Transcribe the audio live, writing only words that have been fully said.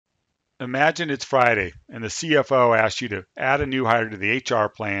Imagine it's Friday and the CFO asks you to add a new hire to the HR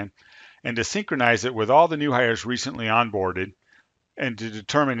plan and to synchronize it with all the new hires recently onboarded and to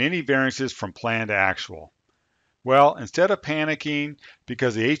determine any variances from plan to actual. Well, instead of panicking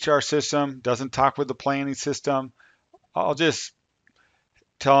because the HR system doesn't talk with the planning system, I'll just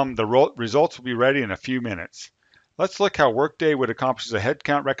tell them the results will be ready in a few minutes. Let's look how Workday would accomplish a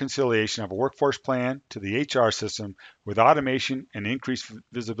headcount reconciliation of a workforce plan to the HR system with automation and increased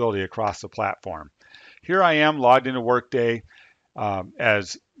visibility across the platform. Here I am logged into Workday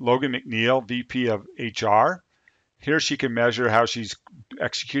as Logan McNeil, VP of HR. Here she can measure how she's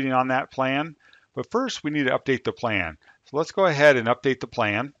executing on that plan. But first, we need to update the plan. So let's go ahead and update the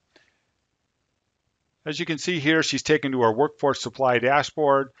plan. As you can see here, she's taken to our workforce supply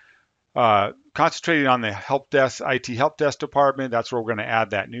dashboard, concentrating on the help desk, IT help desk department. That's where we're going to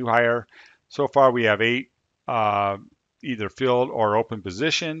add that new hire. So far, we have 8 either filled or open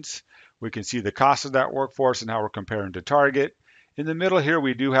positions. We can see the cost of that workforce and how we're comparing to target. In the middle here,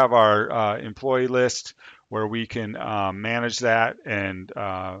 we do have our employee list where we can manage that and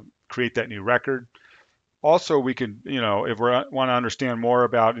create that new record. Also, we can, if we want to understand more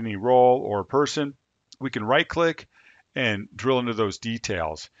about any role or person, we can right click and drill into those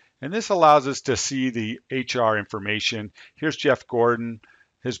details. And this allows us to see the HR information. Here's Jeff Gordon,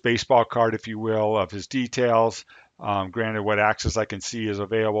 his baseball card, if you will, of his details. Granted, what access I can see is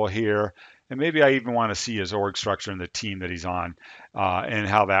available here. And maybe I even want to see his org structure and the team that he's on and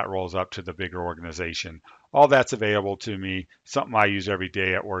how that rolls up to the bigger organization. All that's available to me, something I use every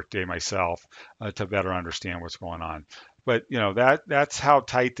day at Workday myself to better understand what's going on. But that's how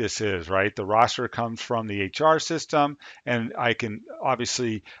tight this is, right? The roster comes from the HR system, and I can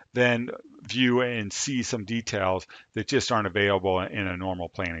obviously then view and see some details that just aren't available in a normal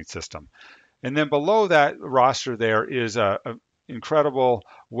planning system. And then below that roster there is a incredible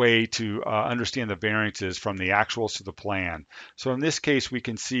way to understand the variances from the actuals to the plan. So in this case, we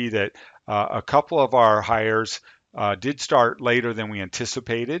can see that a couple of our hires did start later than we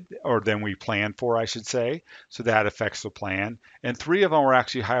anticipated, or than we planned for, I should say. So that affects the plan. And 3 of them were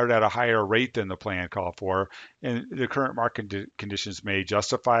actually hired at a higher rate than the plan called for. And the current market conditions may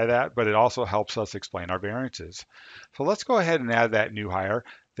justify that, but it also helps us explain our variances. So let's go ahead and add that new hire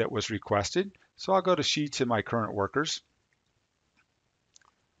that was requested. So I'll go to Sheets in my current workers.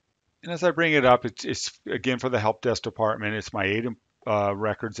 And as I bring it up, it's again for the help desk department. It's my 8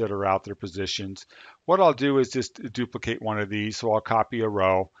 records that are out there, positions. What I'll do is just duplicate one of these. So I'll copy a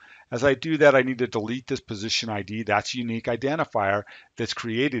row. As I do that, I need to delete this position ID. That's a unique identifier that's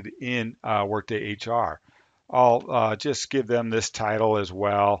created in Workday HR. I'll just give them this title as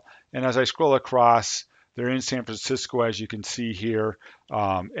well. And as I scroll across, they're in San Francisco, as you can see here,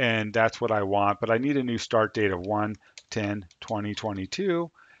 and that's what I want. But I need a new start date of 1/10/2022,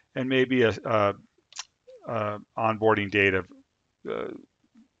 and maybe a onboarding date of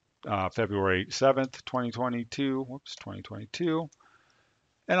February 7th, 2022. Whoops, 2022.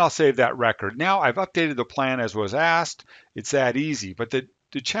 And I'll save that record. Now I've updated the plan as was asked. It's that easy. But the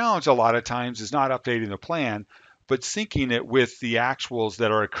challenge a lot of times is not updating the plan, but syncing it with the actuals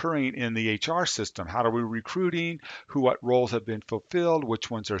that are occurring in the HR system. How are we recruiting? What roles have been fulfilled? Which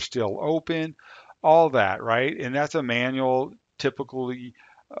ones are still open? All that, right? And that's a manual, typically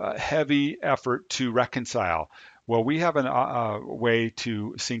heavy effort to reconcile. Well, we have a way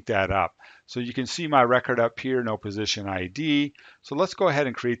to sync that up. So you can see my record up here, no position ID. So let's go ahead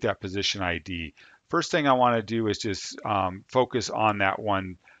and create that position ID. First thing I want to do is just focus on that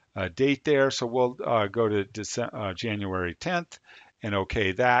one date there. So we'll go to January 10th and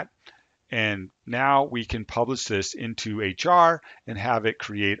OK that. And now we can publish this into HR and have it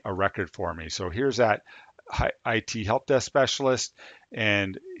create a record for me. So here's that IT help desk specialist.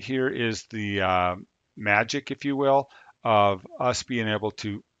 And here is the magic, if you will, of us being able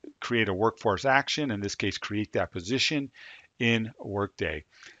to create a workforce action, in this case, create that position in Workday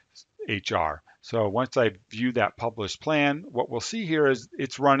HR. So once I view that published plan, what we'll see here is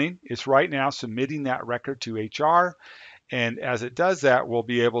it's running. It's right now submitting that record to HR. And as it does that, we'll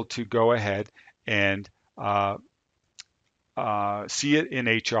be able to go ahead and see it in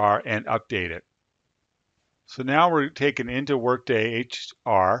HR and update it. So now we're taken into Workday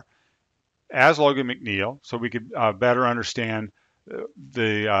HR as Logan McNeil, so we could better understand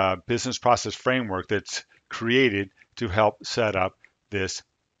the business process framework that's created to help set up this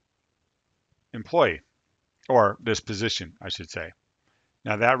employee, or this position, I should say.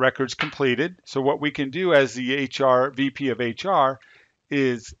 Now that record's completed. So what we can do as the VP of HR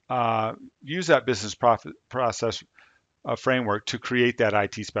is use that business process framework to create that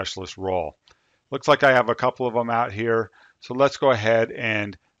IT specialist role. Looks like I have a couple of them out here. So let's go ahead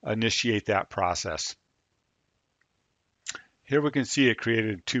and initiate that process. Here we can see it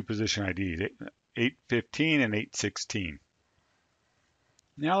created two position IDs, 815 and 816.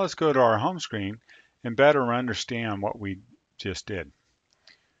 Now let's go to our home screen and better understand what we just did.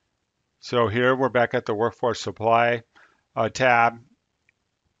 So here we're back at the Workforce Supply tab.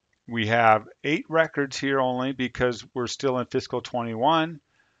 We have 8 records here only because we're still in fiscal 21.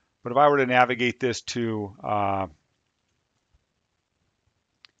 But if I were to navigate this to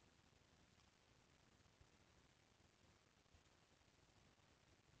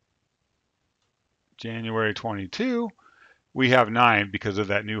January 22, we have 9 because of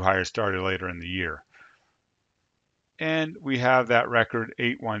that new hire started later in the year. And we have that record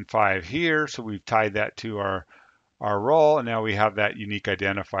 815 here, so we've tied that to our role, and now we have that unique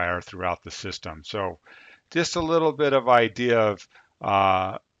identifier throughout the system. So just a little bit of idea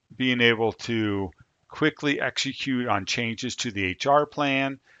of being able to quickly execute on changes to the HR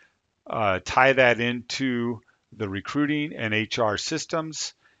plan, tie that into the recruiting and HR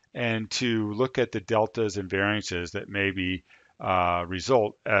systems, and to look at the deltas and variances that maybe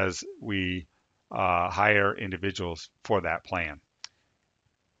result as we hire individuals for that plan.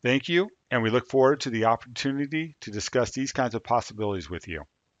 Thank you, and we look forward to the opportunity to discuss these kinds of possibilities with you.